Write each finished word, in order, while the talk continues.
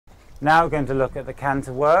Now we're going to look at the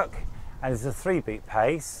canter work, and it's a 3-beat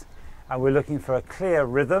pace, and we're looking for a clear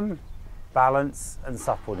rhythm, balance and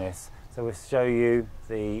suppleness. So we'll show you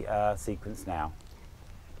the sequence now.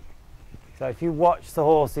 So if you watch the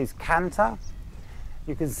horse's canter,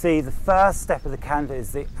 you can see the first step of the canter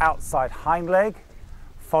is the outside hind leg,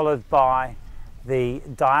 followed by the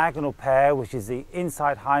diagonal pair, which is the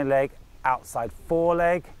inside hind leg, outside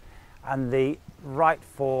foreleg, and the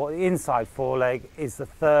inside foreleg is the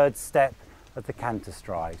third step of the canter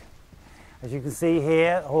stride. As you can see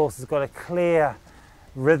here, the horse has got a clear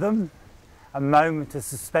rhythm, a moment of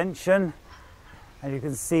suspension, and you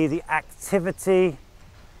can see the activity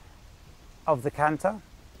of the canter.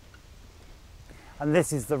 And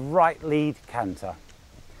this is the right lead canter.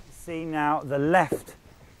 See now the left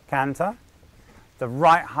canter. The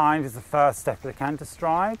right hind is the first step of the canter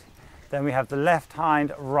stride. Then we have the left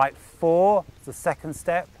hind right fore, the second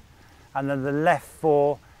step, and then the left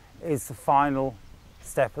fore is the final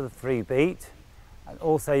step of the 3-beat. And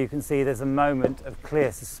also you can see there's a moment of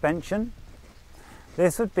clear suspension.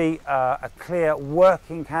 This would be a clear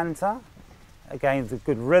working canter, again with a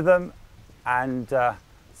good rhythm and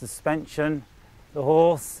suspension. The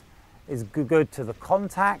horse is good to the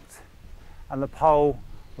contact, and the pole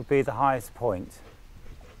would be the highest point.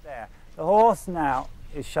 There. The horse now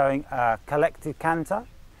is showing a collected canter.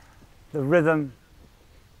 The rhythm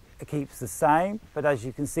keeps the same, but as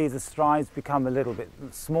you can see the strides become a little bit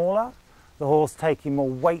smaller. The horse taking more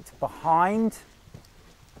weight behind.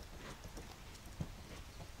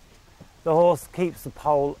 The horse keeps the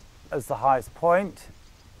pole as the highest point.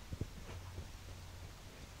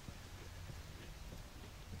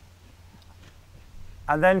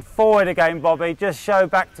 And then forward again, Bobby, just show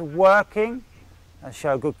back to working and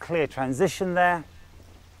show a good clear transition there.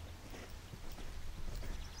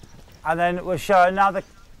 And then we'll show another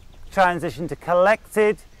transition to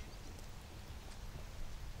collected.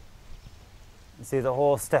 You see the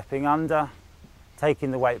horse stepping under, taking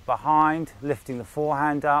the weight behind, lifting the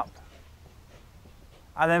forehand up.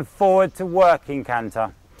 And then forward to working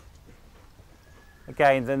canter.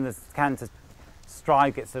 Again, then the canter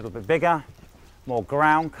stride gets a little bit bigger, more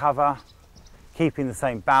ground cover, keeping the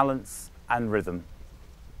same balance and rhythm.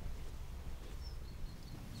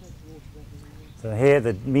 So here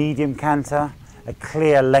the medium canter, a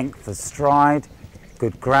clear length of stride,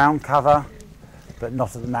 good ground cover, but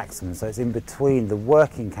not at the maximum. So it's in between the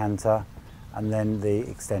working canter and then the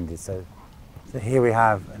extended. So here we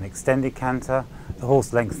have an extended canter. The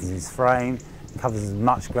horse lengthens his frame, covers as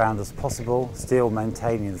much ground as possible, still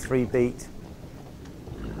maintaining the 3-beat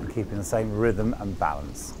and keeping the same rhythm and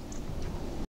balance.